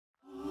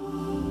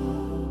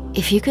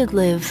If you could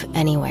live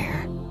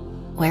anywhere,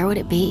 where would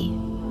it be?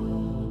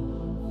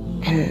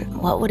 And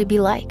what would it be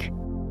like?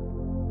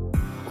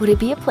 Would it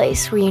be a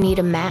place where you need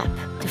a map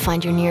to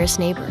find your nearest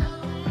neighbor?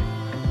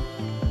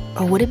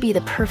 Or would it be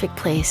the perfect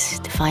place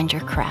to find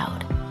your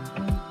crowd?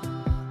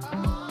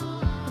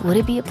 Would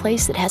it be a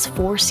place that has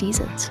 4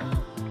 seasons?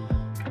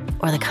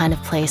 Or the kind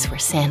of place where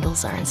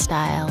sandals are in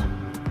style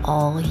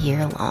all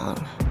year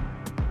long?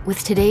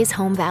 With today's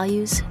home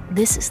values,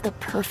 this is the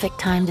perfect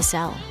time to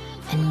sell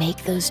and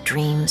make those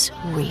dreams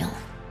real.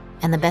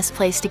 And the best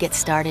place to get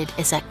started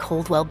is at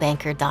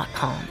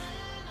ColdwellBanker.com,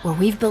 where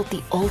we've built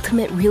the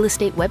ultimate real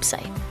estate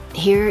website.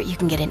 Here, you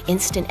can get an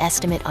instant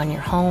estimate on your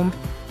home,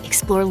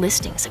 explore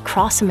listings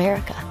across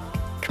America,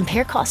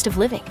 compare cost of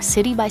living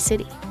city by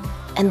city,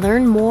 and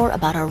learn more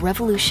about our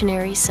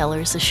revolutionary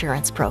Seller's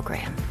Assurance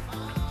program.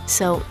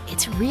 So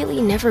it's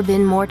really never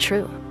been more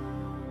true.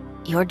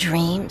 Your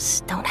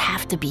dreams don't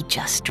have to be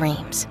just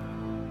dreams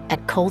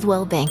at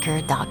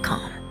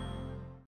ColdwellBanker.com.